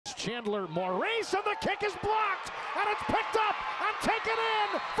Chandler Maurice, and the kick is blocked, and it's picked up and taken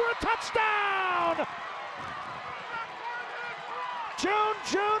in for a touchdown!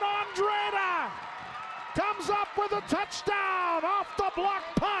 June Andrada comes up with a touchdown off the block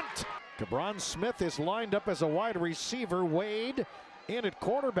punt. Cabron Smith is lined up as a wide receiver. Wade in at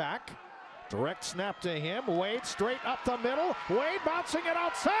quarterback. Direct snap to him. Wade straight up the middle. Wade bouncing it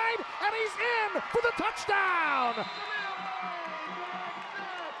outside, and he's in for the touchdown!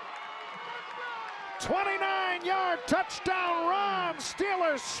 29-yard touchdown run.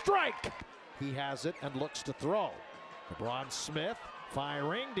 Steelers strike. He has it and looks to throw. Cabron Smith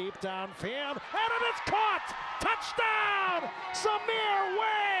firing deep downfield, and it is caught! Touchdown! Samir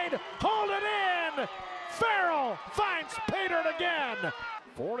Wade, hold it in! Farrell finds Pater again!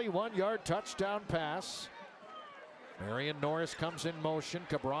 41-yard touchdown pass. Marion Norris comes in motion.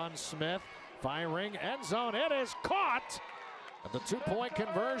 Cabron Smith firing, end zone, it is caught! And the two-point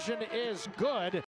conversion is good.